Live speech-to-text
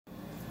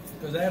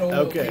because that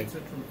oil keeps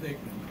it from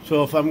thickening.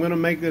 So if I'm going to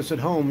make this at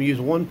home, use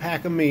 1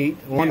 pack of meat,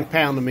 1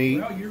 pound of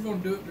meat. Well, you're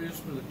going to do it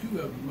just for the 2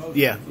 of you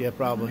mostly. Yeah,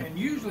 probably. And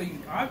usually,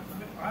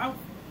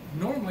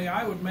 normally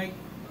I would make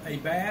a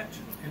batch,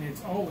 and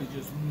it's always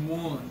just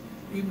 1.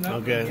 Even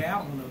up to a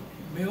gallon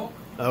of milk.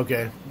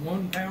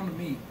 1 pound of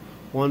meat.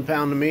 1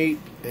 pound of meat,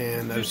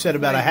 and I've said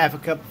about a half a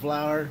cup of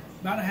flour.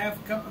 About a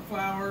half a cup of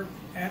flour.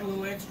 Add a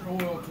little extra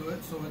oil to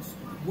it, so it's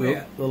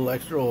wet. A little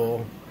extra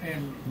oil.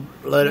 And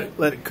let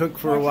it cook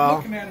for a while.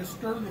 What you're looking at is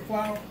stir the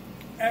flour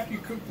after you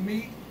cook the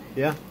meat.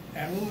 Yeah.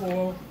 Add a little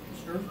oil.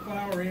 Stir the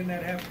flour in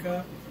that half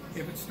cup.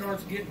 If it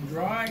starts getting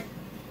dry,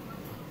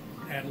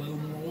 add a little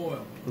more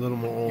oil. A little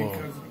more oil.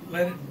 Because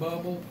let it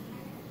bubble.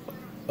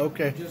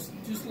 Okay.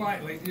 Just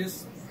lightly,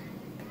 just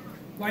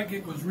like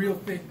it was real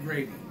thick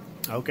gravy.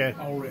 Okay.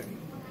 Already.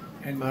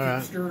 And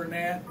keep stirring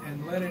that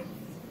and let it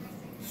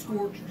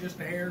scorch just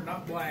a hair,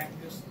 not black,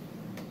 just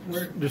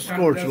where it just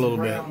scorch a little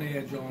bit. Brown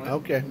edge on it.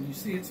 Okay. When you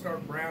see it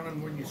start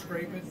browning when you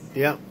scrape it.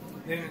 Yep.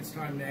 Then it's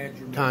time to add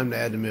your milk. Time to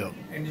add the milk.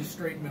 And just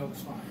straight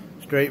milk's fine.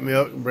 Straight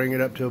milk, bring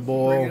it up to a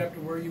boil. Bring it up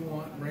to where you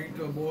want. Bring it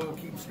to a boil.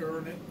 Keep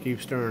stirring it.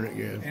 Keep stirring it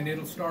good. And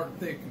it'll start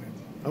thickening.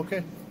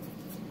 Okay.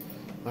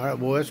 All right,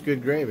 boy, that's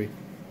good gravy.